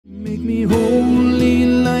me holy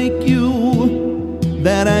like you,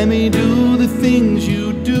 that I may do the things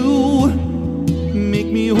you do. Make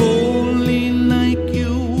me holy like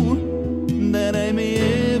you, that I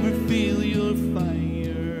may ever feel your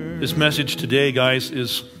fire. This message today, guys,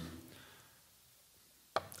 is,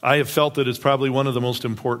 I have felt that it's probably one of the most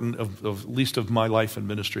important of least of my life and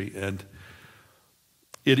ministry. And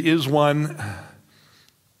it is one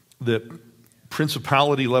that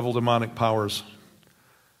principality-level demonic powers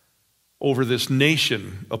over this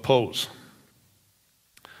nation oppose.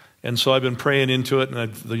 And so I've been praying into it,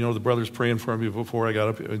 and the brothers praying for me before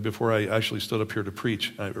I actually stood up here to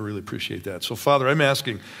preach. I really appreciate that. So Father, I'm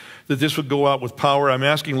asking that this would go out with power. I'm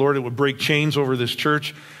asking, Lord, it would break chains over this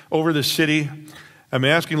church, over this city. I'm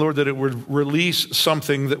asking, Lord, that it would release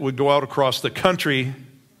something that would go out across the country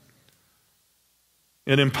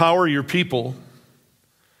and empower your people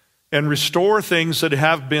and restore things that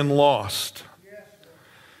have been lost.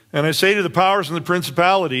 And I say to the powers and the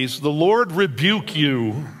principalities, the Lord rebuke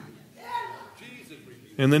you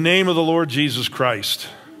in the name of the Lord Jesus Christ.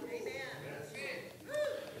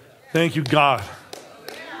 Thank you, God.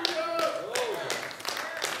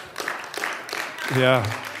 Yeah.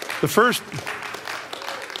 The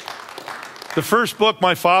first book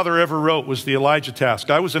my father ever wrote was The Elijah Task.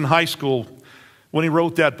 I was in high school when he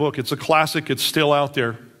wrote that book. It's a classic. It's still out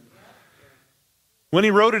there. When he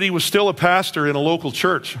wrote it, he was still a pastor in a local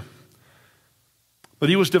church. But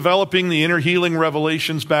he was developing the inner healing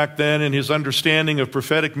revelations back then and his understanding of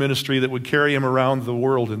prophetic ministry that would carry him around the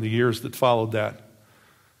world in the years that followed that.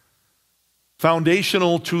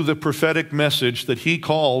 Foundational to the prophetic message that he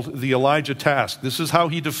called the Elijah Task. This is how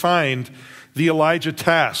he defined the Elijah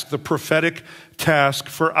Task, the prophetic task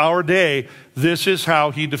for our day. This is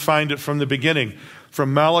how he defined it from the beginning,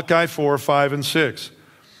 from Malachi 4, 5, and 6,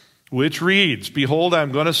 which reads, "Behold,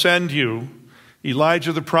 I'm going to send you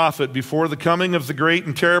Elijah the prophet before the coming of the great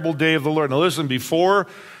and terrible day of the Lord." Now listen, before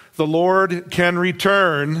the Lord can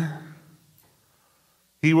return,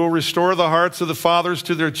 he will restore the hearts of the fathers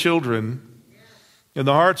to their children and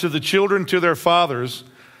the hearts of the children to their fathers,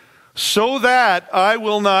 so that I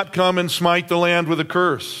will not come and smite the land with a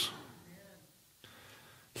curse.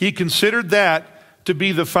 He considered that to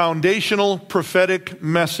be the foundational prophetic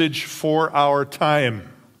message for our time.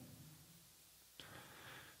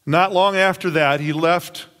 Not long after that, he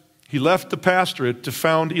left the pastorate to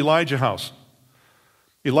found Elijah House.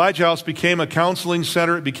 Elijah House became a counseling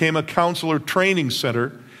center. It became a counselor training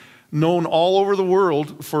center known all over the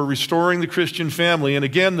world for restoring the Christian family. And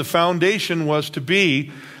again, the foundation was to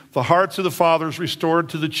be the hearts of the fathers restored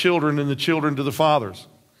to the children and the children to the fathers.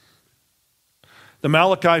 The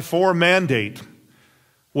Malachi 4 mandate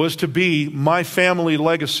was to be my family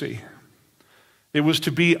legacy. It was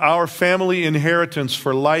to be our family inheritance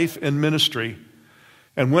for life and ministry.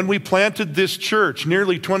 And when we planted this church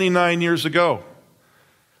nearly 29 years ago,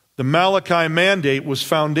 the Malachi mandate was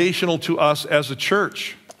foundational to us as a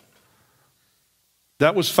church.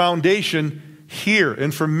 That was foundation here.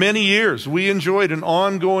 And for many years, we enjoyed an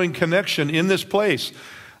ongoing connection in this place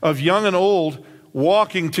of young and old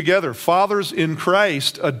walking together, fathers in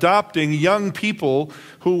Christ, adopting young people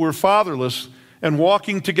who were fatherless and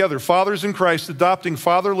walking together, fathers in Christ, adopting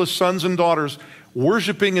fatherless sons and daughters,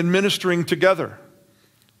 worshiping and ministering together.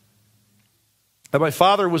 And my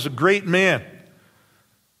father was a great man.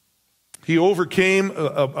 He overcame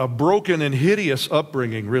a broken and hideous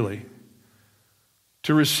upbringing, really,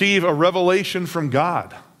 to receive a revelation from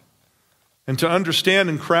God and to understand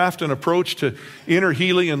and craft an approach to inner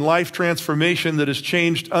healing and life transformation that has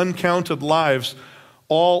changed uncounted lives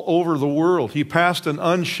all over the world. He passed an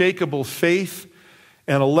unshakable faith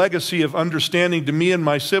and a legacy of understanding to me and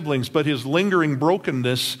my siblings, but his lingering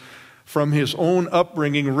brokenness from his own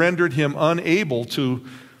upbringing rendered him unable to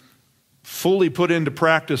fully put into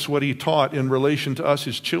practice what he taught in relation to us,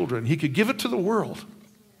 his children. He could give it to the world,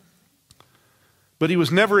 but he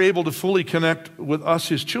was never able to fully connect with us,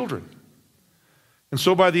 his children. And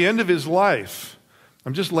so by the end of his life,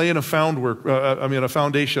 I'm just laying a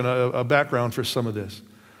foundation, a background for some of this.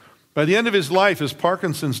 By the end of his life, his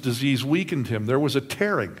Parkinson's disease weakened him. There was a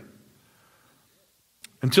tearing.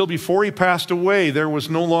 Until before he passed away, there were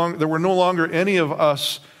no longer any of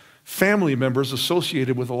us family members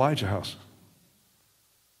associated with Elijah House.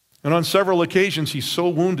 And on several occasions, he so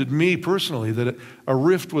wounded me personally that a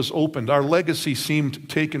rift was opened. Our legacy seemed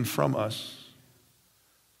taken from us.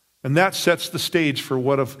 And that sets the stage for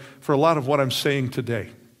a lot of what I'm saying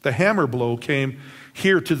today. The hammer blow came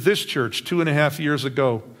here to this church 2.5 years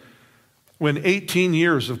ago when 18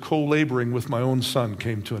 years of co-laboring with my own son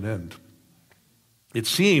came to an end. It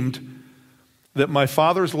seemed that my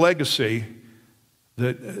father's legacy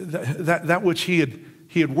that which he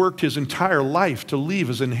had worked his entire life to leave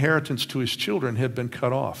as inheritance to his children had been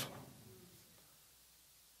cut off.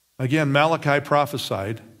 Again, Malachi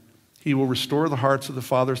prophesied, he will restore the hearts of the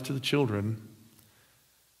fathers to the children,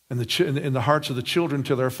 and the hearts of the children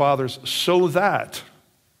to their fathers, so that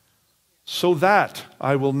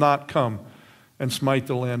I will not come and smite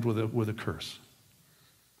the land with a curse.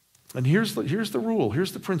 And here's the rule,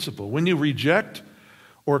 here's the principle. When you reject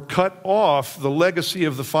or cut off the legacy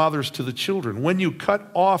of the fathers to the children, when you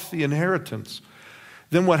cut off the inheritance,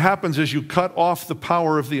 then what happens is you cut off the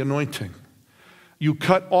power of the anointing. You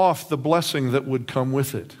cut off the blessing that would come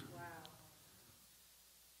with it.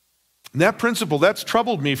 And that principle, that's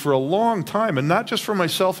troubled me for a long time, and not just for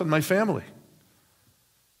myself and my family.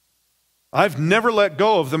 I've never let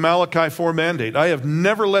go of the Malachi 4 mandate. I have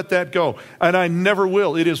never let that go, and I never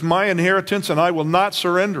will. It is my inheritance, and I will not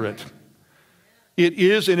surrender it. It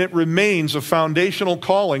is and it remains a foundational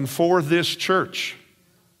calling for this church.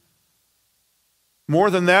 More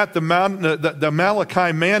than that, the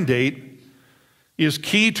Malachi mandate is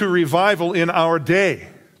key to revival in our day.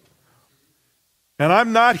 And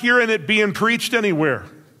I'm not hearing it being preached anywhere.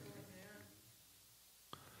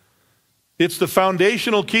 It's the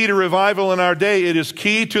foundational key to revival in our day. It is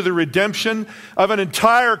key to the redemption of an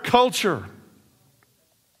entire culture.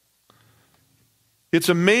 It's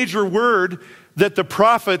a major word that the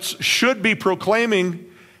prophets should be proclaiming,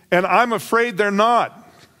 and I'm afraid they're not.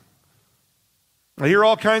 I hear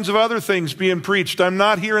all kinds of other things being preached. I'm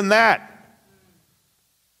not hearing that.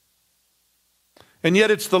 And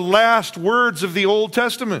yet it's the last words of the Old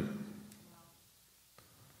Testament.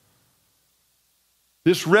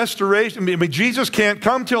 This restoration, I mean, Jesus can't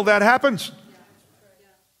come till that happens.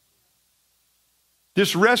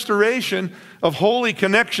 This restoration of holy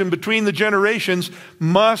connection between the generations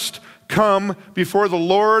must come before the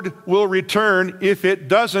Lord will return. If it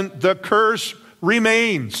doesn't, the curse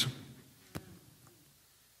remains.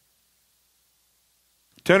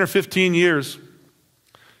 10 or 15 years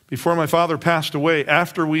before my father passed away,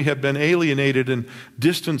 after we had been alienated and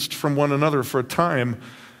distanced from one another for a time,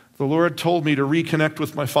 the Lord told me to reconnect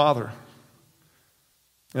with my father.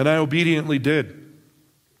 And I obediently did.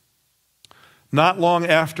 Not long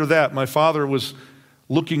after that, my father was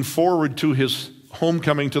looking forward to his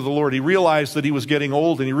homecoming to the Lord. He realized that he was getting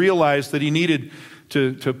old, and he realized that he needed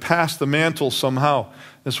to pass the mantle somehow.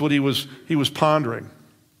 That's what he was pondering.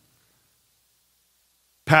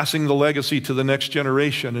 Passing the legacy to the next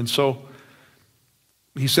generation. And so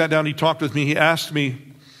he sat down, he talked with me, he asked me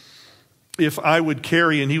if I would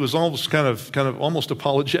carry, and he was almost kind of almost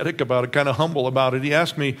apologetic about it, kind of humble about it. He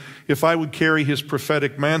asked me if I would carry his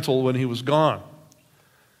prophetic mantle when he was gone.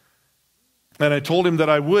 And I told him that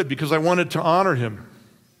I would, because I wanted to honor him.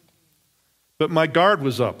 But my guard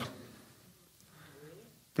was up.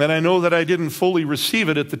 And I know that I didn't fully receive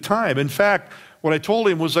it at the time. In fact, what I told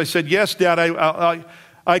him was, I said, yes, Dad,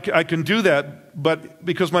 I can do that, but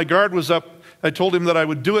because my guard was up, I told him that I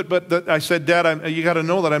would do it, but I said, Dad, you got to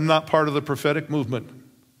know that I'm not part of the prophetic movement.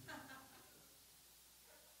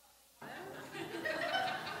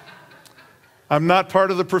 I'm not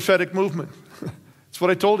part of the prophetic movement. That's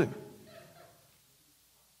what I told him.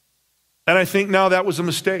 And I think now that was a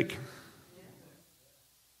mistake.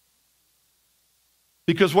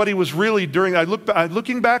 Because what he was really doing,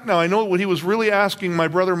 looking back now, I know what he was really asking my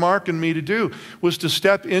brother Mark and me to do was to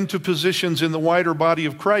step into positions in the wider body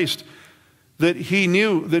of Christ that he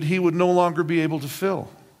knew that he would no longer be able to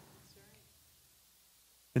fill.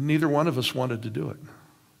 And neither one of us wanted to do it.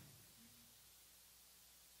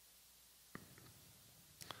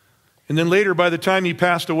 And then later, by the time he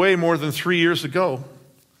passed away more than 3 years ago,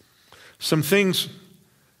 some things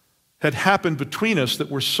had happened between us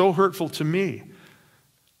that were so hurtful to me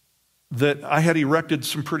that I had erected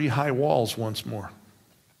some pretty high walls once more.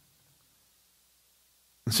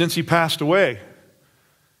 And since he passed away,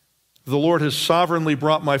 the Lord has sovereignly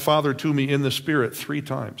brought my father to me in the Spirit 3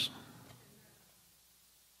 times.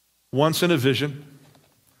 Once in a vision,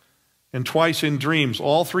 and twice in dreams,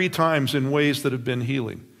 all 3 times in ways that have been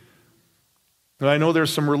healing. And I know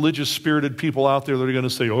there's some religious spirited people out there that are going to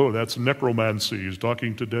say, oh, that's necromancy, he's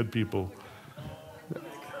talking to dead people.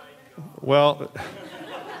 Well,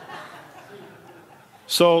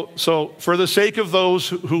 so for the sake of those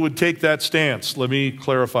who would take that stance, let me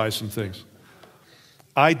clarify some things.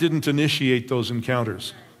 I didn't initiate those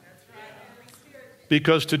encounters.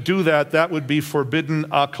 Because to do that would be forbidden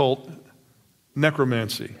occult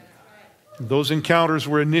necromancy. Those encounters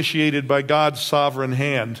were initiated by God's sovereign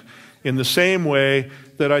hand in the same way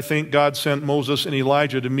that I think God sent Moses and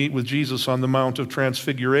Elijah to meet with Jesus on the Mount of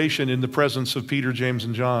Transfiguration in the presence of Peter, James,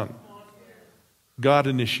 and John. God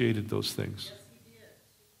initiated those things.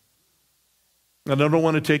 And I don't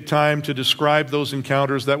want to take time to describe those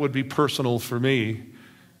encounters. That would be personal for me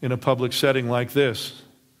in a public setting like this.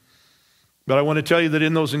 But I want to tell you that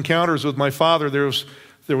in those encounters with my father, there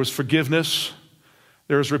was forgiveness,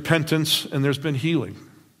 there was repentance, and there's been healing.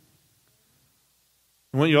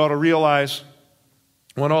 I want you all to realize,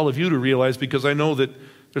 I want all of you to realize, because I know that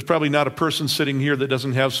there's probably not a person sitting here that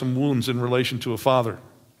doesn't have some wounds in relation to a father.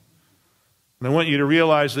 And I want you to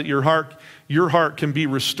realize that your heart can be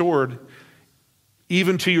restored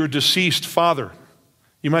even to your deceased father.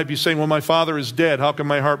 You might be saying, well, my father is dead. How can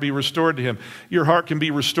my heart be restored to him? Your heart can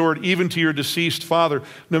be restored even to your deceased father,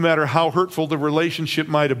 no matter how hurtful the relationship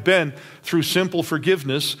might have been, through simple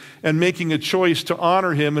forgiveness and making a choice to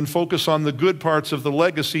honor him and focus on the good parts of the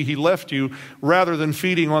legacy he left you rather than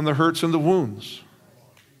feeding on the hurts and the wounds.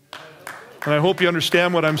 And I hope you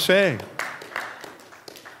understand what I'm saying.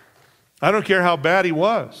 I don't care how bad he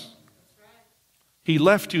was. He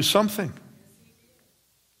left you something.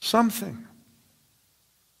 Something.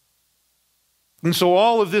 And so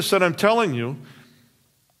all of this that I'm telling you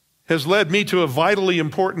has led me to a vitally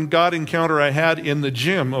important God encounter I had in the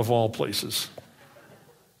gym of all places.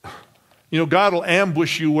 You know, God will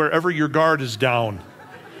ambush you wherever your guard is down.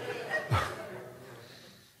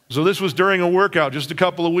 So this was during a workout just a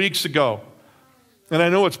couple of weeks ago. And I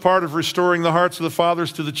know it's part of restoring the hearts of the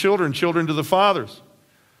fathers to the children, children to the fathers.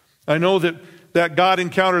 I know that God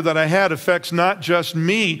encounter that I had affects not just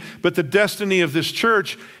me, but the destiny of this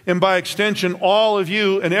church, and by extension, all of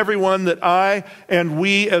you and everyone that I and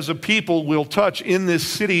we as a people will touch in this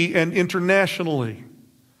city and internationally.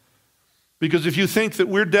 Because if you think that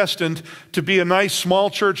we're destined to be a nice small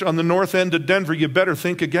church on the north end of Denver, you better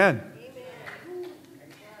think again.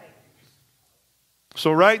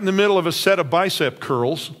 So right in the middle of a set of bicep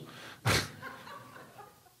curls,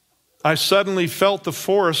 I suddenly felt the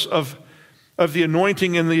force of the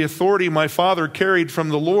anointing and the authority my father carried from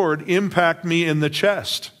the Lord impact me in the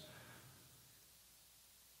chest.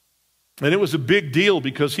 And it was a big deal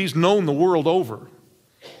because he's known the world over.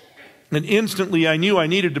 And instantly I knew I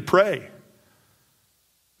needed to pray.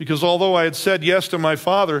 Because although I had said yes to my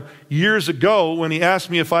father years ago when he asked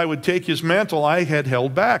me if I would take his mantle, I had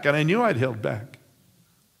held back, and I knew I'd held back.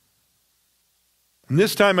 And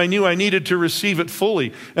this time I knew I needed to receive it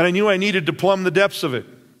fully, and I knew I needed to plumb the depths of it.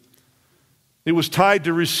 It was tied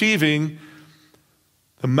to receiving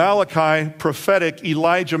the Malachi prophetic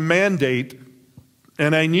Elijah mandate,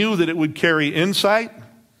 and I knew that it would carry insight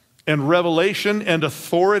and revelation and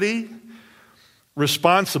authority,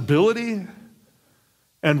 responsibility,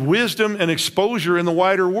 and wisdom and exposure in the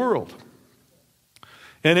wider world.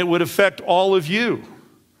 And it would affect all of you.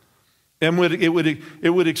 And it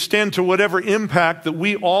would extend to whatever impact that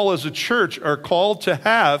we all as a church are called to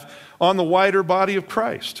have on the wider body of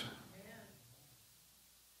Christ.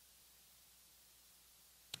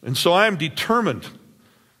 And so I'm determined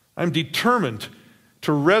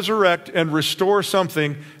to resurrect and restore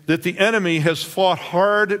something that the enemy has fought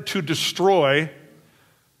hard to destroy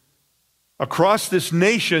across this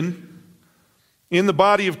nation, in the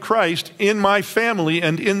body of Christ, in my family,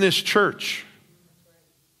 and in this church.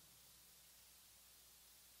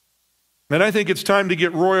 And I think it's time to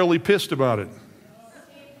get royally pissed about it.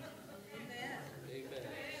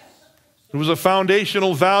 It was a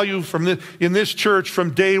foundational value in this church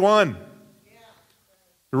from day one.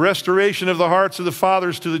 The restoration of the hearts of the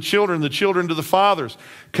fathers to the children to the fathers,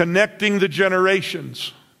 connecting the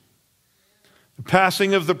generations. The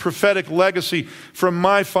passing of the prophetic legacy from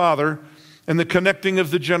my father and the connecting of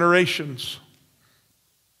the generations.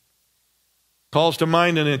 Calls to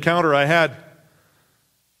mind an encounter I had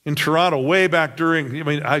in Toronto way back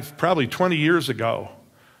probably 20 years ago,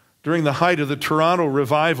 during the height of the Toronto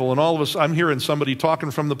revival, and all of us, I'm hearing somebody talking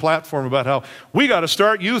from the platform about how we got to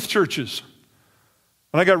start youth churches.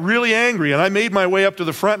 And I got really angry, and I made my way up to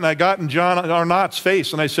the front, and I got in John Arnott's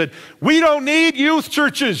face, and I said, we don't need youth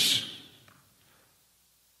churches.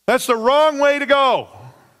 That's the wrong way to go.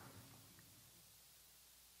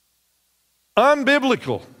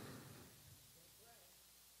 Unbiblical.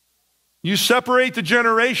 You separate the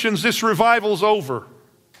generations, this revival's over.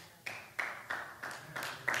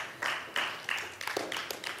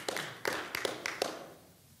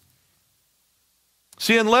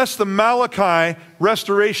 See, unless the Malachi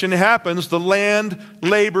restoration happens, the land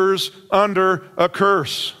labors under a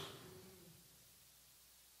curse.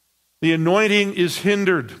 The anointing is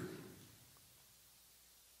hindered.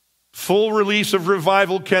 Full release of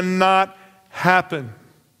revival cannot happen.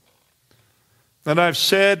 And I've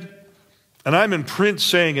said, and I'm in print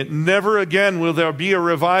saying it, never again will there be a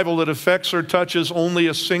revival that affects or touches only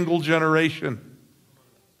a single generation.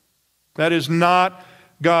 That is not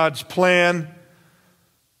God's plan.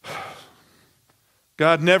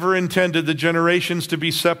 God never intended the generations to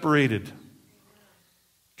be separated.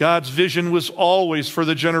 God's vision was always for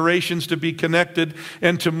the generations to be connected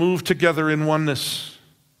and to move together in oneness.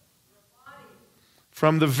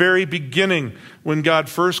 From the very beginning, when God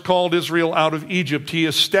first called Israel out of Egypt, he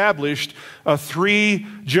established a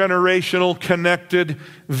 3-generational connected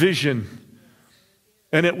vision.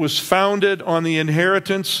 And it was founded on the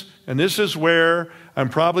inheritance, and this is where I'm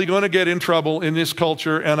probably going to get in trouble in this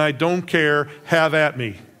culture, and I don't care, have at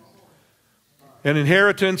me. An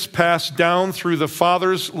inheritance passed down through the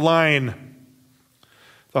father's line.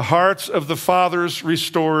 The hearts of the fathers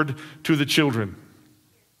restored to the children.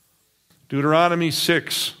 Deuteronomy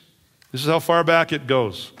 6. This is how far back it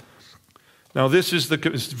goes. Now this is the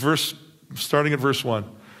verse, starting at verse 1.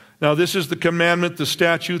 Now this is the commandment, the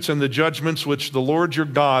statutes, and the judgments which the Lord your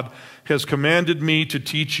God has commanded me to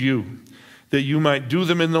teach you, that you might do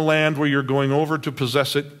them in the land where you're going over to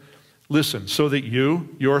possess it. Listen, so that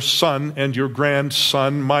you, your son, and your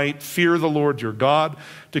grandson might fear the Lord your God,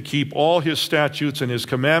 to keep all his statutes and his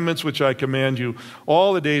commandments which I command you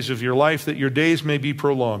all the days of your life, that your days may be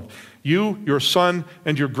prolonged. You, your son,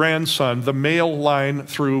 and your grandson, the male line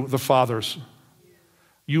through the fathers.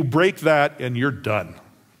 You break that and you're done.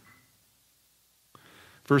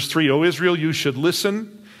 Verse 3, O Israel, you should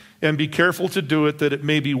listen and be careful to do it, that it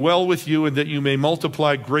may be well with you and that you may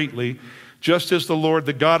multiply greatly, just as the Lord,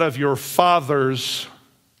 the God of your fathers,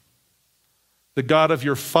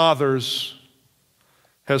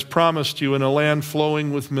 has promised you in a land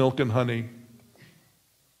flowing with milk and honey.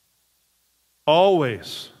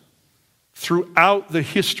 Always, throughout the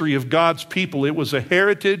history of God's people, it was a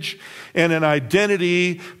heritage and an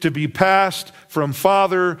identity to be passed from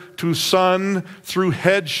father to son through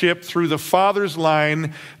headship, through the father's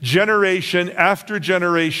line, generation after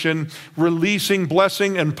generation, releasing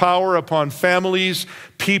blessing and power upon families,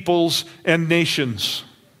 peoples, and nations.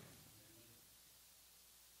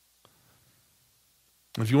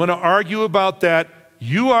 If you want to argue about that,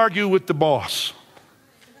 you argue with the boss.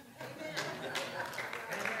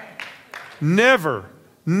 Never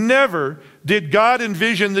did God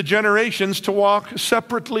envision the generations to walk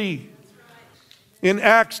separately. In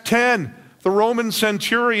Acts 10, the Roman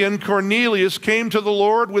centurion Cornelius came to the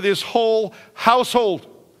Lord with his whole household.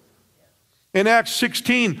 In Acts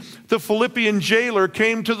 16, the Philippian jailer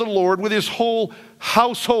came to the Lord with his whole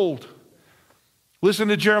household. Listen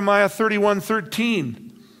to Jeremiah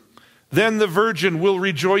 31:13. Then the virgin will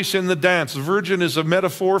rejoice in the dance. The virgin is a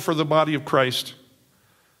metaphor for the body of Christ.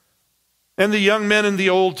 And the young men and the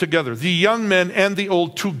old together. The young men and the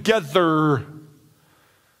old together.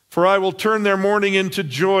 For I will turn their mourning into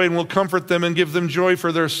joy and will comfort them and give them joy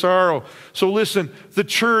for their sorrow. So listen, the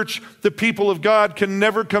church, the people of God, can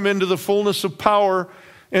never come into the fullness of power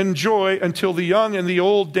and joy until the young and the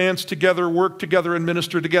old dance together, work together, and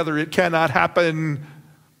minister together. It cannot happen.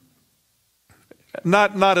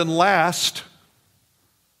 Not and last.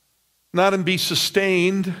 Not and be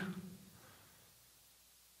sustained.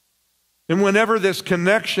 And whenever this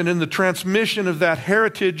connection and the transmission of that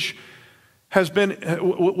heritage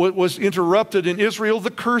was interrupted in Israel,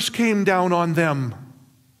 the curse came down on them.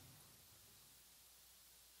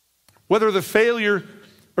 Whether the failure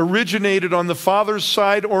originated on the father's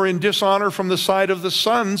side or in dishonor from the side of the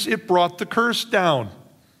sons, it brought the curse down.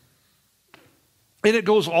 And it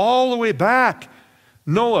goes all the way back.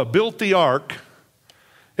 Noah built the ark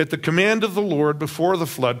at the command of the Lord before the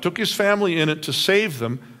flood, took his family in it to save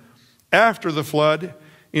them. After the flood,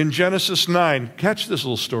 in Genesis 9, catch this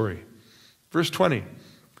little story. Verse 20,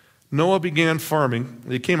 Noah began farming.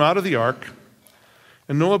 They came out of the ark,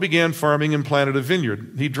 and Noah began farming and planted a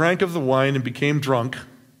vineyard. He drank of the wine and became drunk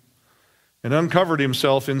and uncovered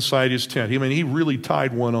himself inside his tent. He really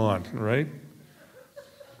tied one on, right?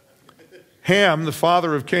 Ham, the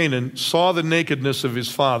father of Canaan, saw the nakedness of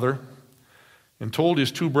his father and told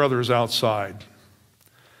his 2 brothers outside.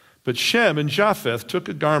 But Shem and Japheth took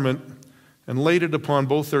a garment and laid it upon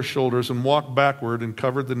both their shoulders and walked backward and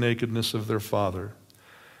covered the nakedness of their father.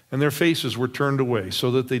 And their faces were turned away so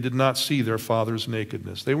that they did not see their father's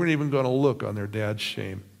nakedness. They weren't even going to look on their dad's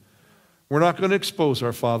shame. We're not going to expose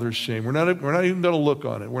our father's shame. We're not even going to look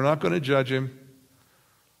on it. We're not going to judge him.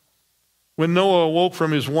 When Noah awoke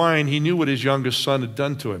from his wine, he knew what his youngest son had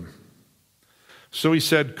done to him. So he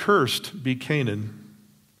said, "Cursed be Canaan.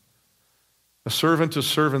 A servant to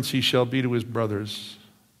servants he shall be to his brothers."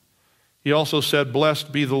 He also said,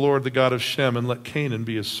 "Blessed be the Lord, the God of Shem, and let Canaan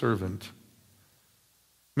be his servant.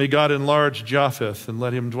 May God enlarge Japheth, and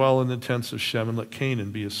let him dwell in the tents of Shem, and let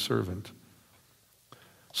Canaan be his servant."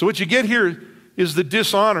 So what you get here is the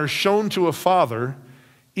dishonor shown to a father,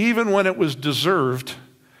 even when it was deserved,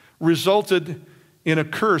 resulted in a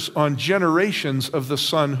curse on generations of the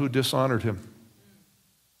son who dishonored him.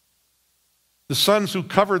 The sons who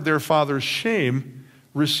covered their father's shame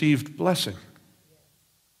received blessing.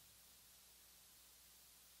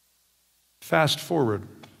 Fast forward.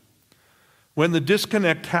 When the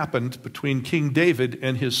disconnect happened between King David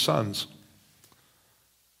and his sons,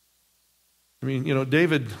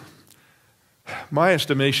 David, my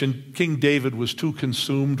estimation, King David was too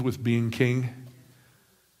consumed with being king.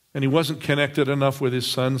 And he wasn't connected enough with his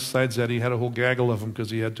sons. Besides that, he had a whole gaggle of them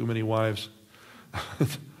because he had too many wives.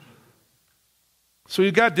 So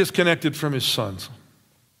he got disconnected from his sons.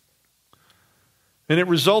 And it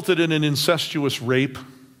resulted in an incestuous rape.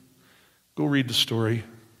 Go read the story.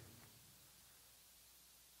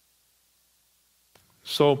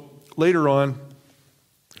 So later on,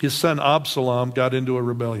 his son Absalom got into a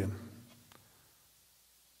rebellion.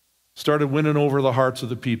 Started winning over the hearts of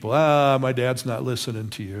the people. My dad's not listening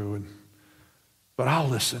to you, but I'll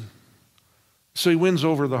listen. So he wins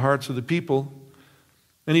over the hearts of the people,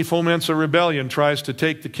 and he foments a rebellion, tries to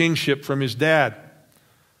take the kingship from his dad.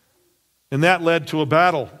 And that led to a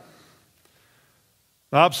battle.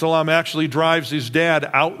 Absalom actually drives his dad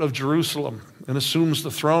out of Jerusalem and assumes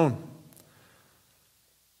the throne.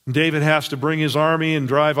 David has to bring his army and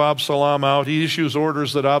drive Absalom out. He issues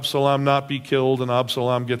orders that Absalom not be killed, and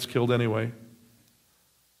Absalom gets killed anyway.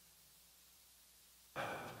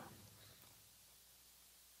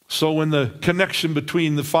 So when the connection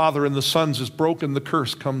between the father and the sons is broken, the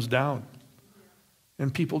curse comes down,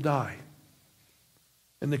 and people die,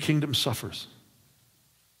 and the kingdom suffers.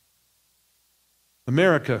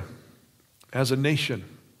 America, as a nation,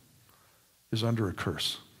 is under a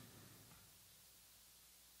curse.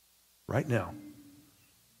 Right now.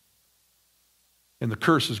 And the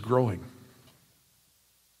curse is growing.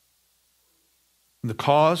 And the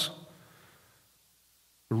cause,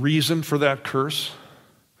 the reason for that curse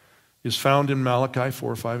is found in Malachi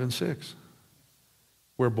 4, 5, and 6,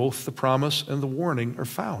 where both the promise and the warning are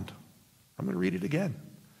found. I'm going to read it again.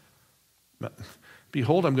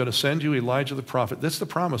 Behold, I'm going to send you Elijah the prophet. That's the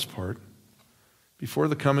promise part. Before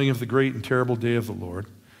the coming of the great and terrible day of the Lord,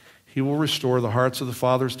 he will restore the hearts of the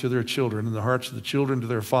fathers to their children and the hearts of the children to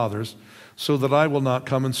their fathers, so that I will not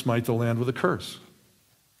come and smite the land with a curse.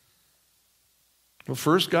 Well,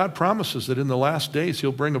 first, God promises that in the last days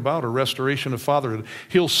he'll bring about a restoration of fatherhood.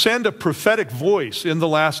 He'll send a prophetic voice in the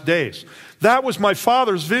last days. That was my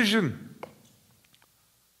father's vision.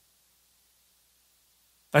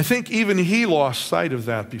 I think even he lost sight of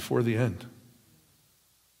that before the end.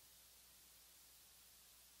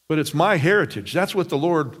 But it's my heritage. That's what the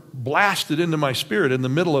Lord blasted into my spirit in the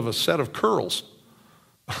middle of a set of curls.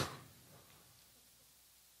 The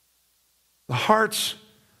hearts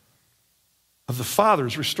of the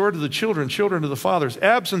fathers restored to the children, children to the fathers.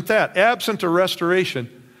 Absent that, absent a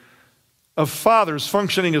restoration of fathers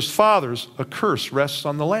functioning as fathers, a curse rests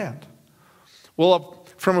on the land. Well,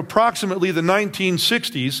 from approximately the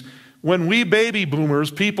 1960s, when we baby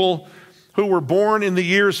boomers, people who were born in the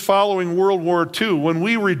years following World War II, when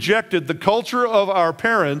we rejected the culture of our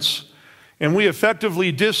parents and we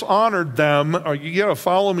effectively dishonored them, you got to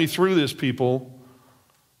follow me through this, people.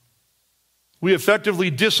 We effectively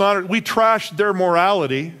dishonored, we trashed their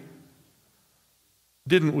morality,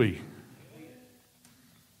 didn't we?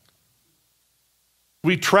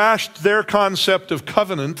 We trashed their concept of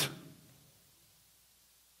covenant.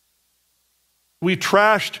 We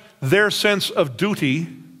trashed their sense of duty.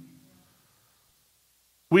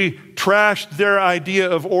 We trashed their idea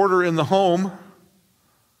of order in the home.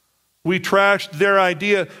 We trashed their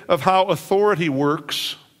idea of how authority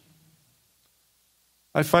works.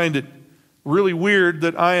 I find it really weird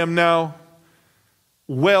that I am now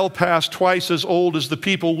well past twice as old as the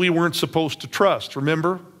people we weren't supposed to trust.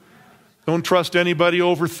 Remember? Don't trust anybody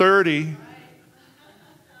over 30.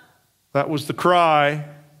 That was the cry.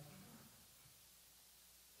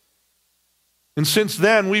 And since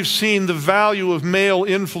then, we've seen the value of male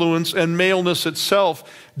influence and maleness itself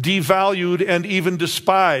devalued and even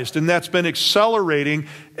despised. And that's been accelerating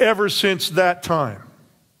ever since that time.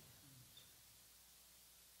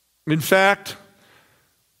 In fact,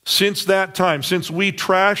 since that time, since we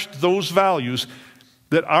trashed those values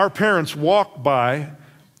that our parents walked by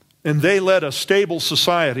and they led a stable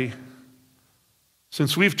society,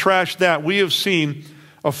 since we've trashed that, we have seen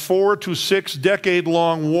a 4 to 6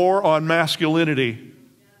 decade-long war on masculinity.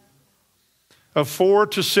 A 4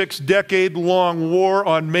 to 6 decade-long war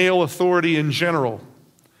on male authority in general.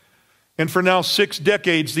 And for now 6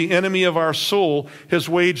 decades, the enemy of our soul has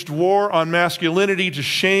waged war on masculinity to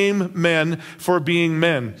shame men for being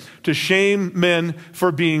men, to shame men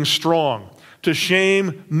for being strong, to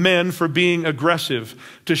shame men for being aggressive,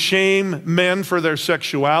 to shame men for their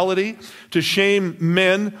sexuality, to shame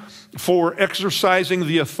men for exercising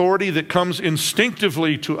the authority that comes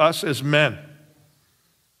instinctively to us as men.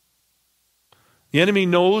 The enemy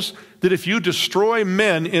knows that if you destroy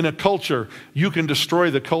men in a culture, you can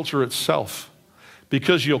destroy the culture itself,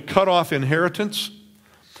 because you'll cut off inheritance,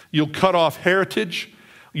 you'll cut off heritage,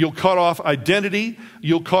 you'll cut off identity,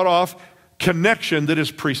 you'll cut off connection that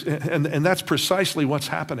is, and that's precisely what's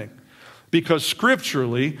happening. Because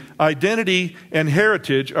scripturally, identity and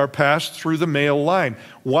heritage are passed through the male line.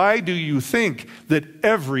 Why do you think that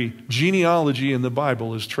every genealogy in the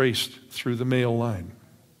Bible is traced through the male line?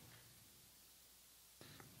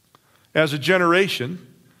 As a generation,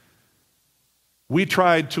 we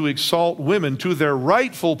tried to exalt women to their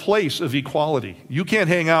rightful place of equality. You can't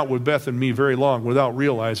hang out with Beth and me very long without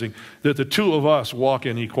realizing that the two of us walk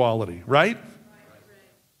in equality, right?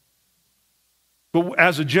 But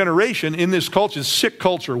as a generation in this culture, sick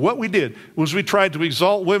culture, what we did was we tried to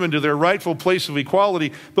exalt women to their rightful place of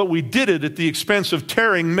equality, but we did it at the expense of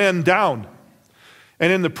tearing men down.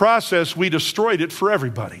 And in the process, we destroyed it for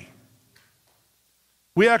everybody.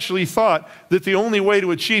 We actually thought that the only way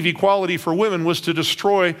to achieve equality for women was to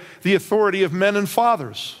destroy the authority of men and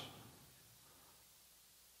fathers.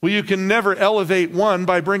 Well, you can never elevate one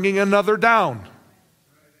by bringing another down.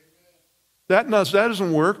 That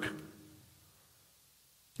doesn't work.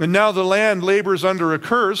 And now the land labors under a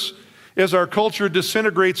curse as our culture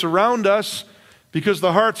disintegrates around us, because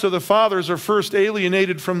the hearts of the fathers are first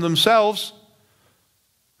alienated from themselves,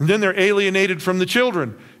 and then they're alienated from the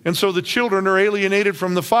children. And so the children are alienated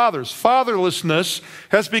from the fathers. Fatherlessness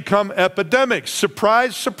has become epidemic.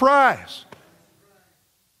 Surprise, surprise.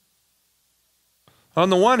 On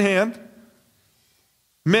the one hand,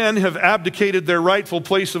 men have abdicated their rightful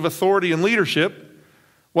place of authority and leadership,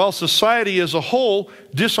 while society as a whole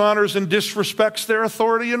dishonors and disrespects their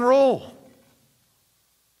authority and role.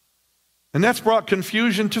 And that's brought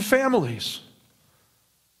confusion to families.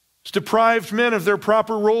 It's deprived men of their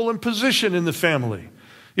proper role and position in the family.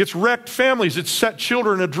 It's wrecked families. It's set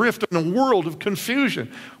children adrift in a world of confusion.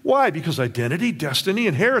 Why? Because identity, destiny,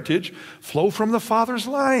 and heritage flow from the father's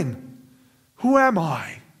line. Who am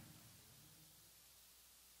I?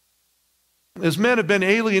 As men have been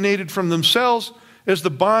alienated from themselves, as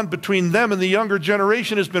the bond between them and the younger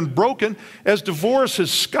generation has been broken, as divorce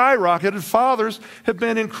has skyrocketed, fathers have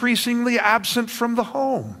been increasingly absent from the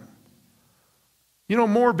home. You know,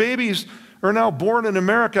 more babies are now born in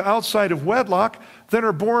America outside of wedlock than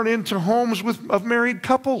are born into homes of married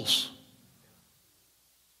couples.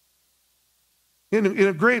 In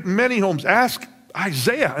a great many homes, ask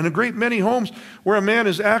Isaiah, in a great many homes where a man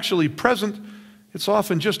is actually present, it's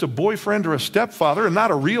often just a boyfriend or a stepfather and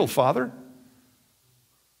not a real father.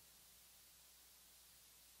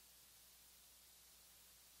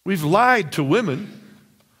 We've lied to women,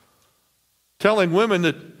 telling women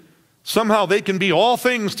that somehow they can be all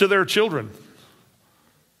things to their children.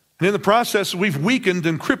 And in the process, we've weakened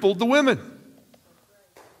and crippled the women.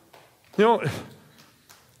 You know,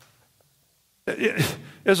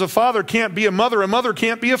 as a father can't be a mother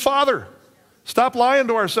can't be a father. Stop lying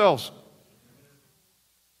to ourselves.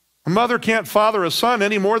 A mother can't father a son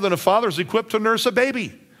any more than a father's equipped to nurse a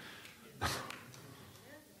baby.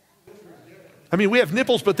 I mean, we have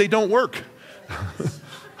nipples, but they don't work.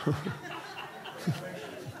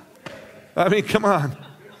 I mean, come on.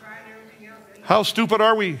 How stupid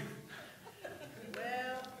are we?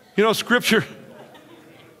 You know, Scripture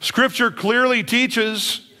clearly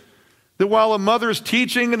teaches that while a mother's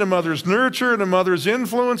teaching and a mother's nurture and a mother's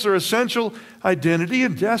influence are essential, identity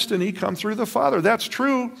and destiny come through the father. That's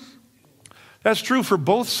true. That's true for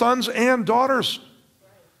both sons and daughters.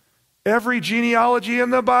 Every genealogy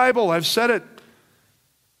in the Bible, I've said it,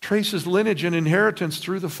 traces lineage and inheritance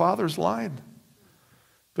through the father's line.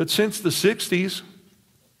 But since the 60s,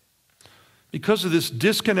 because of this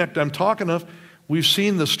disconnect I'm talking of, we've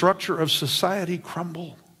seen the structure of society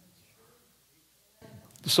crumble.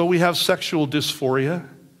 So we have sexual dysphoria.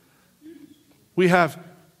 We have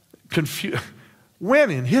confusion. When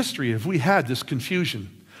in history have we had this confusion?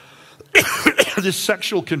 This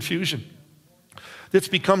sexual confusion that's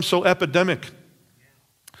become so epidemic.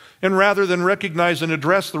 And rather than recognize and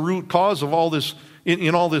address the root cause of all this,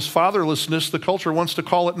 in all this fatherlessness, the culture wants to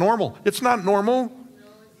call it normal. It's not normal.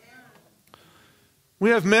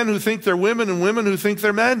 We have men who think they're women and women who think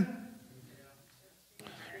they're men.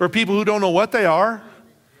 Or people who don't know what they are.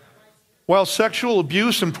 while sexual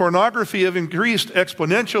abuse and pornography have increased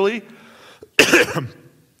exponentially,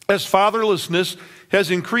 as fatherlessness has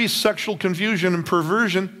increased, sexual confusion and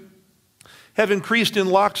perversion have increased in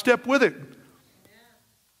lockstep with it.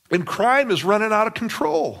 And crime is running out of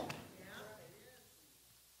control.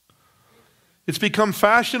 It's become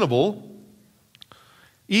fashionable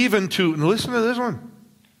even to, and listen to this one.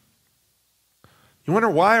 You wonder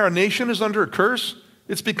why our nation is under a curse?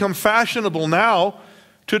 It's become fashionable now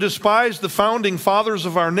to despise the founding fathers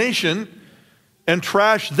of our nation and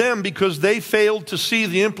trash them because they failed to see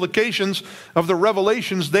the implications of the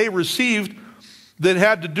revelations they received that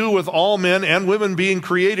had to do with all men and women being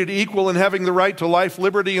created equal and having the right to life,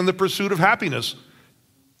 liberty, and the pursuit of happiness.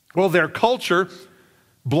 Well, their culture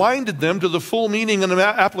blinded them to the full meaning and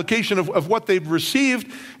application of what they'd received,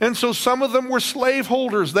 and so some of them were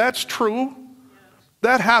slaveholders. That's true.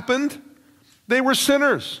 That happened. They were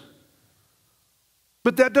sinners.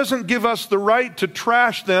 But that doesn't give us the right to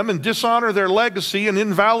trash them and dishonor their legacy and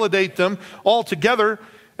invalidate them altogether,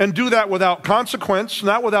 and do that without consequence,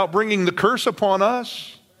 not without bringing the curse upon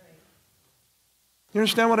us. You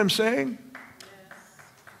understand what I'm saying?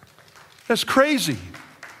 That's crazy.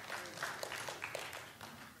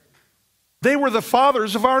 They were the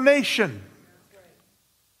fathers of our nation.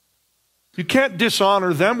 You can't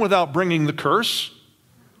dishonor them without bringing the curse.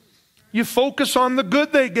 You focus on the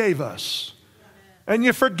good they gave us, and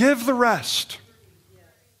you forgive the rest.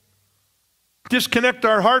 Disconnect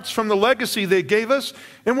our hearts from the legacy they gave us,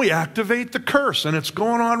 and we activate the curse, and it's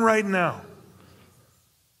going on right now.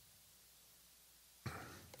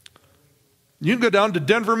 You can go down to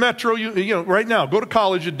Denver Metro, right now, go to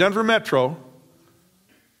college at Denver Metro,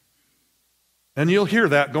 and you'll hear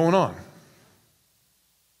that going on.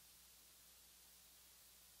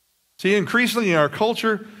 See, increasingly our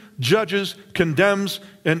culture judges, condemns,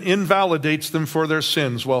 and invalidates them for their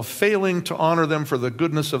sins while failing to honor them for the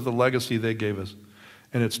goodness of the legacy they gave us.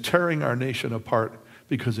 And it's tearing our nation apart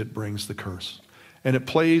because it brings the curse. And it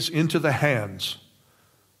plays into the hands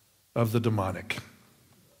of the demonic.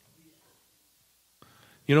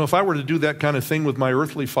 You know, if I were to do that kind of thing with my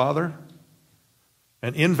earthly father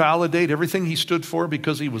and invalidate everything he stood for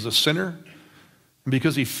because he was a sinner and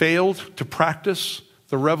because he failed to practice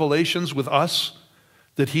the revelations with us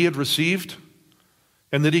that he had received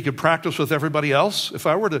and that he could practice with everybody else, if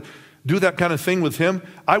I were to do that kind of thing with him,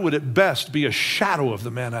 I would at best be a shadow of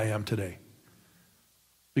the man I am today.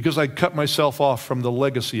 Because I cut myself off from the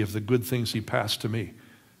legacy of the good things he passed to me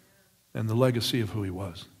and the legacy of who he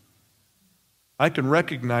was. I can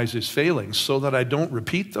recognize his failings so that I don't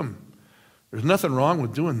repeat them. There's nothing wrong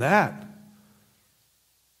with doing that.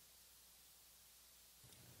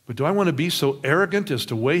 But do I want to be so arrogant as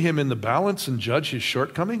to weigh him in the balance and judge his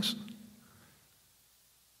shortcomings?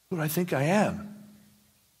 Who do I think I am?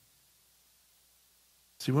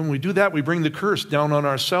 See, when we do that, we bring the curse down on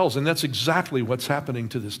ourselves, and that's exactly what's happening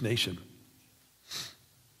to this nation.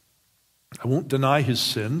 I won't deny his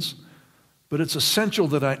sins, but it's essential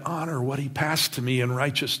that I honor what he passed to me in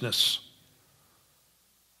righteousness.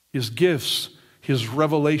 His gifts, his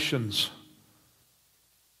revelations.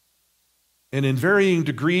 And in varying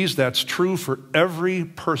degrees, that's true for every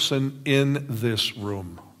person in this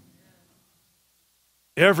room.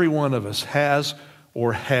 Every one of us has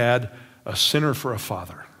or had a sinner for a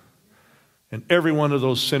father. And every one of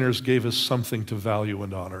those sinners gave us something to value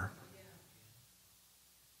and honor.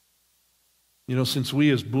 You know, since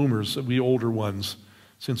we as boomers, we older ones,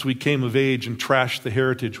 since we came of age and trashed the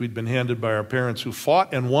heritage we'd been handed by our parents who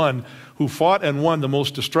fought and won the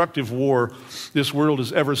most destructive war this world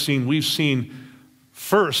has ever seen. We've seen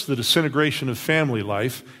first the disintegration of family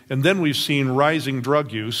life, and then we've seen rising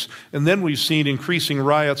drug use, and then we've seen increasing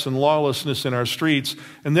riots and lawlessness in our streets,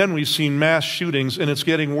 and then we've seen mass shootings, and it's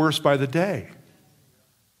getting worse by the day.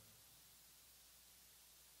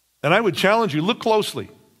 And I would challenge you, look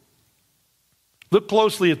closely. Look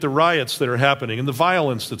closely at the riots that are happening and the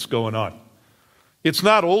violence that's going on. It's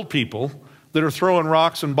not old people that are throwing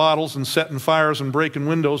rocks and bottles and setting fires and breaking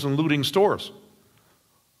windows and looting stores.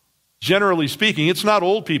 Generally speaking, it's not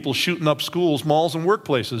old people shooting up schools, malls, and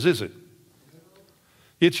workplaces, is it?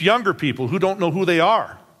 It's younger people who don't know who they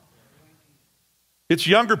are. It's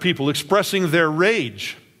younger people expressing their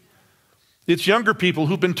rage. It's younger people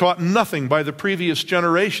who've been taught nothing by the previous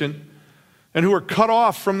generation and who are cut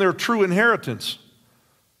off from their true inheritance.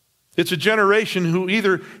 It's a generation who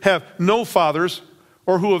either have no fathers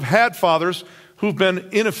or who have had fathers who've been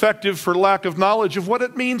ineffective for lack of knowledge of what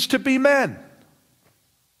it means to be men.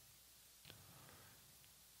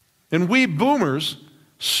 And we boomers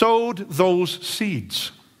sowed those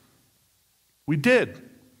seeds. We did.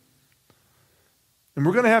 And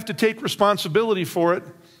we're going to have to take responsibility for it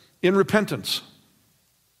in repentance.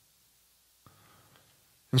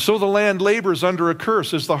 And so the land labors under a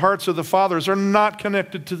curse as the hearts of the fathers are not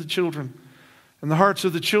connected to the children. And the hearts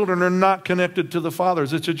of the children are not connected to the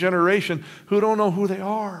fathers. It's a generation who don't know who they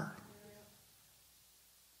are.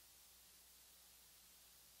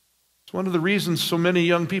 It's one of the reasons so many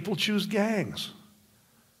young people choose gangs.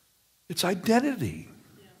 It's identity.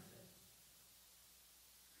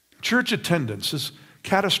 Church attendance has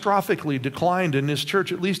catastrophically declined in this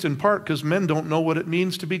church, at least in part because men don't know what it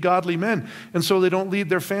means to be godly men, and so they don't lead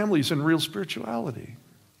their families in real spirituality.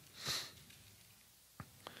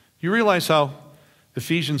 You realize how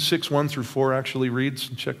Ephesians 6:1 through 4 actually reads?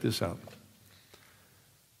 Check this out.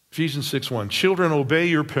 Ephesians 6:1, children, obey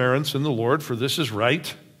your parents in the Lord, for this is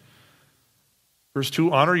right. Verse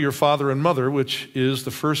 2, honor your father and mother, which is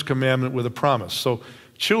the first commandment with a promise. So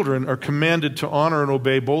children are commanded to honor and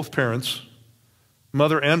obey both parents,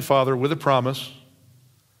 mother and father, with a promise.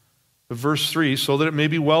 But verse 3, so that it may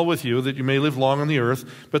be well with you, that you may live long on the earth.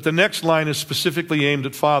 But the next line is specifically aimed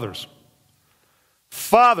at fathers.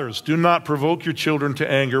 Fathers, do not provoke your children to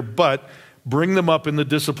anger, but bring them up in the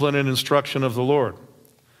discipline and instruction of the Lord.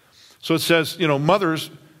 So it says, mothers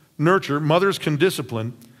nurture, mothers can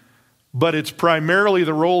discipline, but it's primarily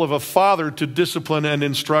the role of a father to discipline and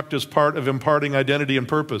instruct as part of imparting identity and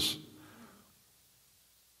purpose.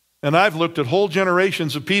 And I've looked at whole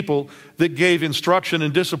generations of people that gave instruction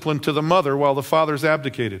and discipline to the mother while the fathers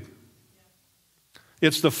abdicated.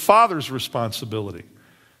 It's the father's responsibility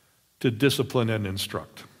to discipline and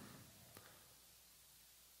instruct.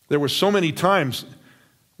 There were so many times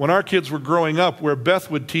when our kids were growing up where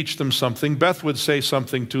Beth would teach them something, Beth would say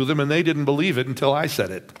something to them, and they didn't believe it until I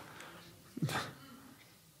said it.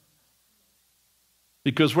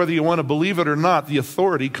 Because whether you want to believe it or not, the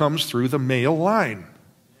authority comes through the male line.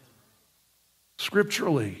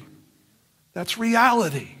 Scripturally. That's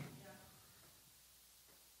reality.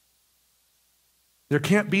 There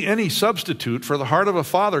can't be any substitute for the heart of a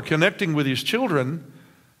father connecting with his children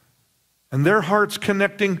and their hearts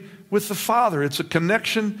connecting with the Father. It's a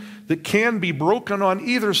connection that can be broken on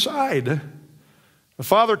either side. A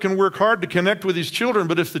father can work hard to connect with his children,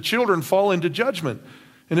 but if the children fall into judgment,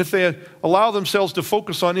 and if they allow themselves to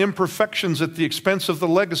focus on imperfections at the expense of the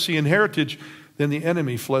legacy and heritage, then the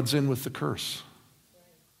enemy floods in with the curse.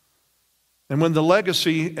 And when the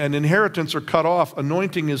legacy and inheritance are cut off,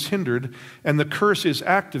 anointing is hindered, and the curse is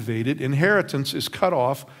activated, inheritance is cut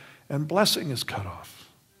off, and blessing is cut off.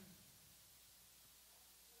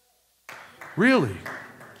 Really?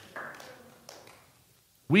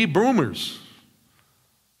 We boomers,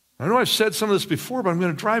 I know I've said some of this before, but I'm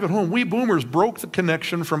going to drive it home. We boomers broke the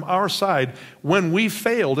connection from our side when we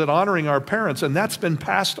failed at honoring our parents, and that's been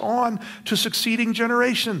passed on to succeeding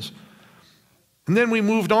generations. And then we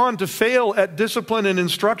moved on to fail at discipline and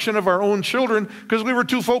instruction of our own children because we were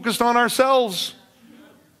too focused on ourselves.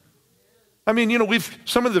 I mean,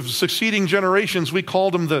 some of the succeeding generations, we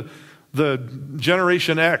called them the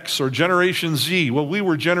Generation X or Generation Z. Well, we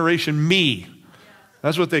were Generation Me.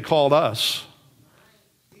 That's what they called us.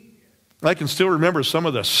 I can still remember some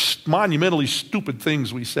of the monumentally stupid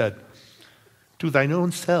things we said. To thine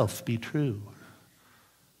own self be true.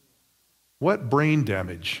 What brain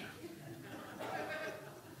damage.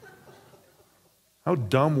 How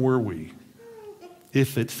dumb were we?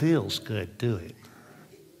 If it feels good, do it.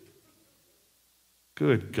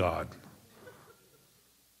 Good God.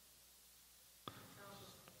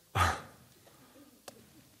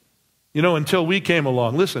 Until we came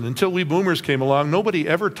along, listen, until we boomers came along, nobody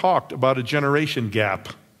ever talked about a generation gap.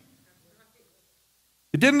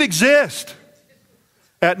 It didn't exist.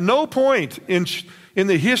 At no point in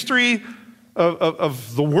the history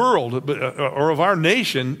of the world or of our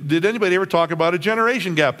nation did anybody ever talk about a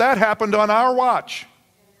generation gap. That happened on our watch.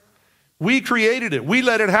 We created it. We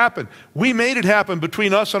let it happen. We made it happen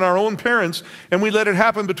between us and our own parents, and we let it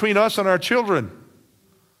happen between us and our children.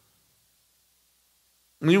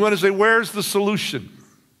 And you want to say, where's the solution?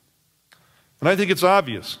 And I think it's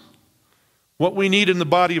obvious. What we need in the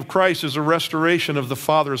body of Christ is a restoration of the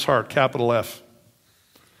Father's heart, capital F.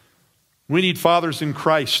 We need fathers in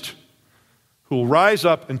Christ who will rise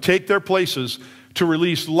up and take their places to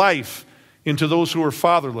release life into those who are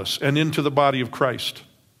fatherless and into the body of Christ.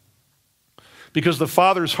 Because the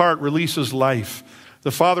Father's heart releases life.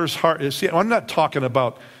 The Father's heart is, I'm not talking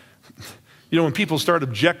about, when people start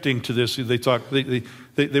objecting to this,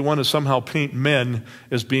 they want to somehow paint men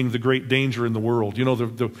as being the great danger in the world.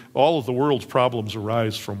 All of the world's problems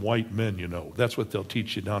arise from white men, That's what they'll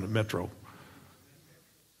teach you down at Metro.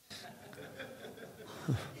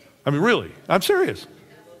 I mean, really, I'm serious.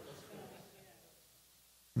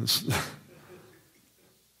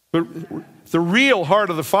 But the real heart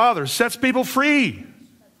of the Father sets people free.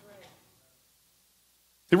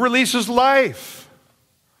 It releases life.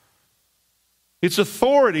 It's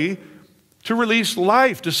authority to release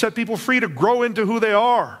life, to set people free, to grow into who they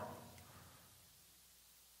are.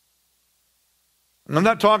 And I'm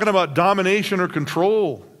not talking about domination or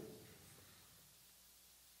control.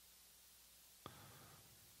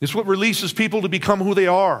 It's what releases people to become who they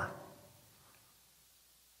are.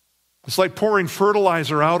 It's like pouring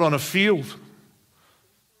fertilizer out on a field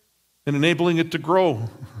and enabling it to grow.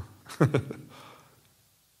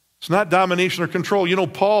 It's not domination or control. You know,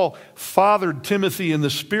 Paul fathered Timothy in the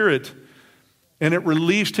Spirit, and it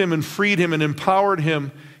released him and freed him and empowered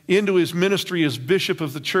him into his ministry as bishop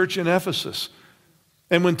of the church in Ephesus.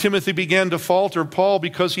 And when Timothy began to falter, Paul,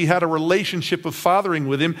 because he had a relationship of fathering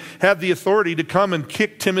with him, had the authority to come and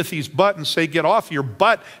kick Timothy's butt and say, get off your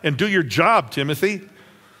butt and do your job, Timothy.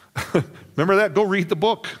 Remember that? Go read the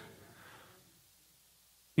book.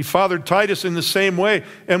 He fathered Titus in the same way.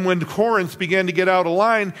 And when Corinth began to get out of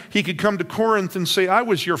line, he could come to Corinth and say, I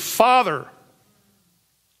was your father.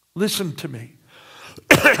 Listen to me.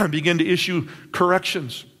 Begin to issue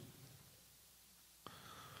corrections.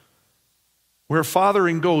 Where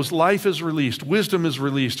fathering goes, life is released, wisdom is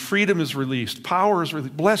released, freedom is released, power is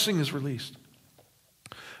released, blessing is released,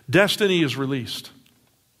 destiny is released.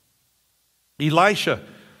 Elisha,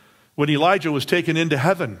 when Elijah was taken into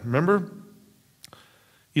heaven, remember?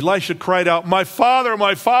 Elisha cried out, my father,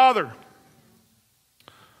 my father.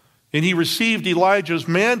 And he received Elijah's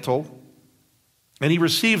mantle, and he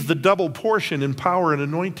received the double portion in power and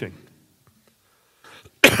anointing.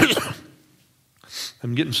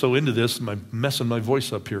 I'm getting so into this, I'm messing my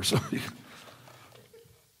voice up here. So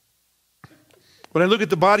when I look at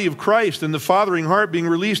the body of Christ and the fathering heart being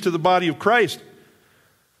released to the body of Christ,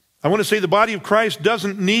 I want to say the body of Christ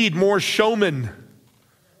doesn't need more showmen.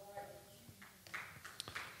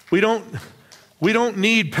 We don't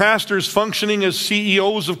need pastors functioning as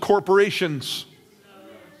CEOs of corporations.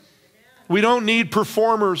 We don't need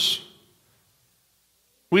performers.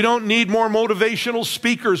 We don't need more motivational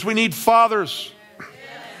speakers. We need fathers.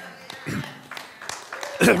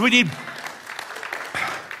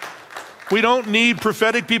 We don't need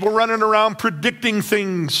prophetic people running around predicting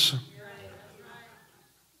things.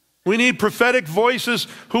 We need prophetic voices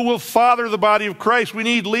who will father the body of Christ. We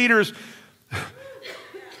need leaders.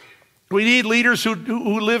 We need leaders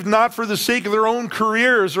who live not for the sake of their own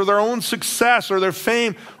careers or their own success or their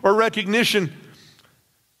fame or recognition,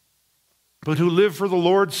 but who live for the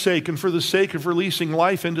Lord's sake and for the sake of releasing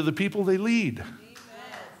life into the people they lead.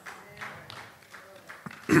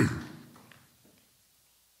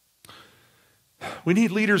 We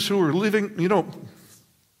need leaders who are living, you know.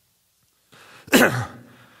 Let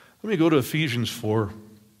me go to Ephesians 4.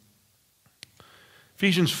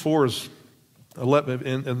 Ephesians 4 is 11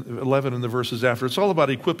 and the verses after. It's all about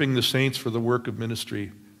equipping the saints for the work of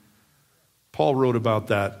ministry. Paul wrote about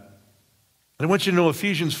that. And I want you to know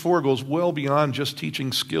Ephesians 4 goes well beyond just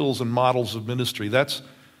teaching skills and models of ministry.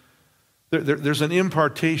 There's an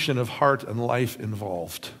impartation of heart and life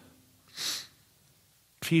involved.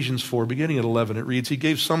 Ephesians 4, beginning at 11, it reads, He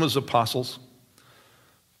gave some as apostles,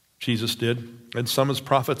 Jesus did, and some as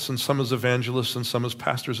prophets, and some as evangelists, and some as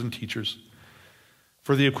pastors and teachers,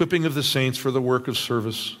 for the equipping of the saints for the work of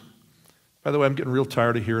service. By the way, I'm getting real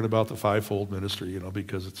tired of hearing about the fivefold ministry,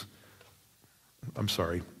 because I'm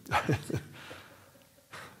sorry.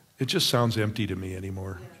 It just sounds empty to me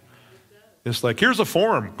anymore. It's like, here's a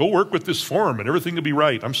form. Go work with this form and everything will be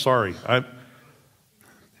right. I'm sorry.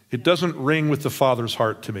 It doesn't ring with the Father's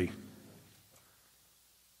heart to me.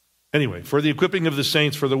 Anyway, for the equipping of the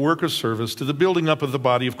saints for the work of service, to the building up of the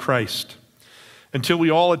body of Christ, until we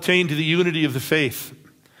all attain to the unity of the faith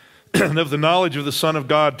and of the knowledge of the Son of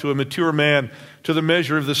God, to a mature man, to the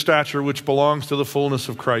measure of the stature which belongs to the fullness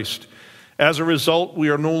of Christ. As a result, we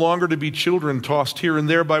are no longer to be children tossed here and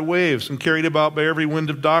there by waves and carried about by every wind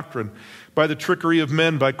of doctrine, by the trickery of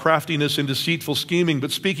men, by craftiness and deceitful scheming,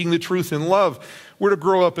 but speaking the truth in love, we're to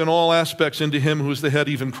grow up in all aspects into Him who is the head,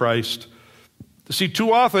 even Christ. See,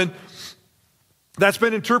 too often, that's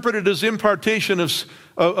been interpreted as impartation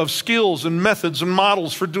of skills and methods and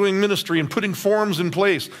models for doing ministry and putting forms in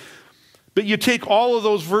place. But you take all of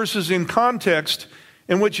those verses in context,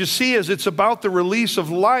 and what you see is it's about the release of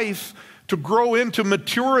life to grow into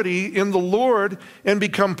maturity in the Lord and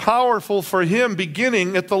become powerful for Him,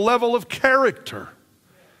 beginning at the level of character.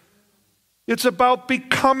 It's about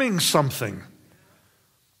becoming something.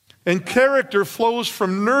 And character flows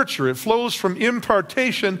from nurture. It flows from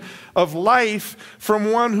impartation of life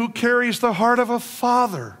from one who carries the heart of a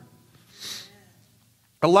father.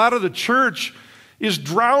 A lot of the church is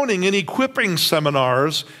drowning in equipping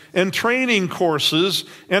seminars and training courses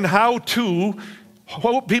and how-to.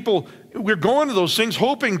 We're going to those things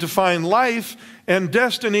hoping to find life and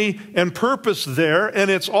destiny and purpose there,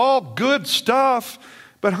 and it's all good stuff.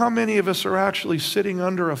 But how many of us are actually sitting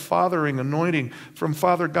under a fathering anointing from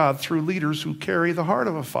Father God through leaders who carry the heart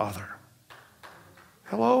of a father?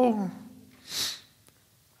 Hello?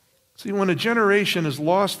 See, when a generation has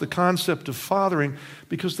lost the concept of fathering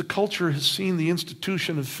because the culture has seen the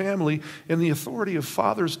institution of family and the authority of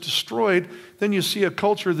fathers destroyed, then you see a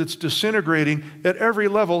culture that's disintegrating at every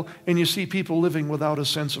level, and you see people living without a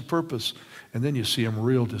sense of purpose. And then you see them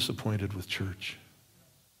real disappointed with church.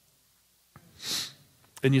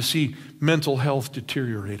 And you see mental health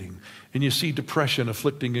deteriorating. And you see depression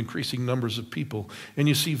afflicting increasing numbers of people. And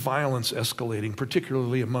you see violence escalating,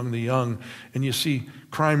 particularly among the young. And you see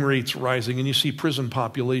crime rates rising. And you see prison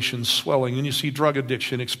populations swelling. And you see drug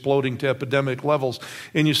addiction exploding to epidemic levels.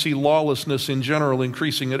 And you see lawlessness in general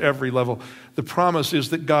increasing at every level. The promise is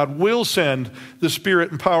that God will send the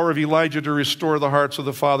spirit and power of Elijah to restore the hearts of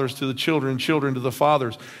the fathers to the children, children to the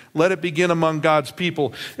fathers. Let it begin among God's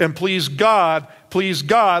people. And please God,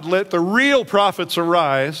 let the real prophets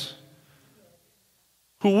arise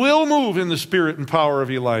who will move in the spirit and power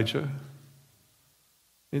of Elijah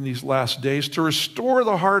in these last days to restore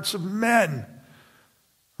the hearts of men.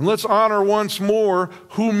 And let's honor once more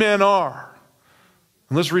who men are.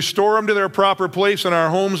 And let's restore them to their proper place in our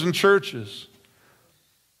homes and churches.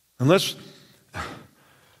 And let's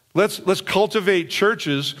cultivate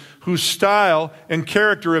churches whose style and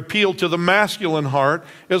character appeal to the masculine heart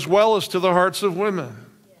as well as to the hearts of women.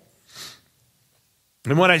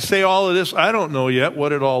 And when I say all of this, I don't know yet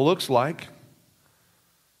what it all looks like.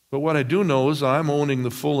 But what I do know is I'm owning the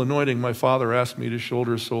full anointing my Father asked me to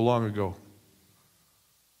shoulder so long ago.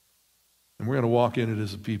 And we're going to walk in it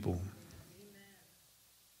as a people.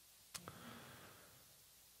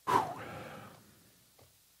 Whew.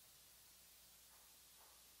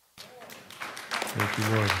 Thank you,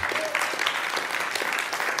 Lord.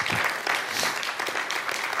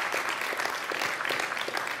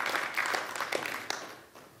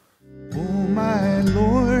 Oh, my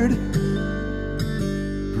Lord,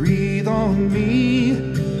 breathe on me,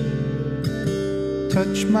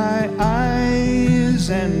 touch my eyes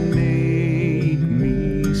and make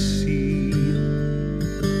me see.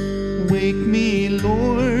 Wake me,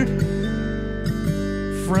 Lord,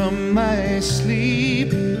 from my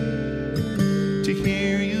sleep to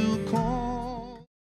hear you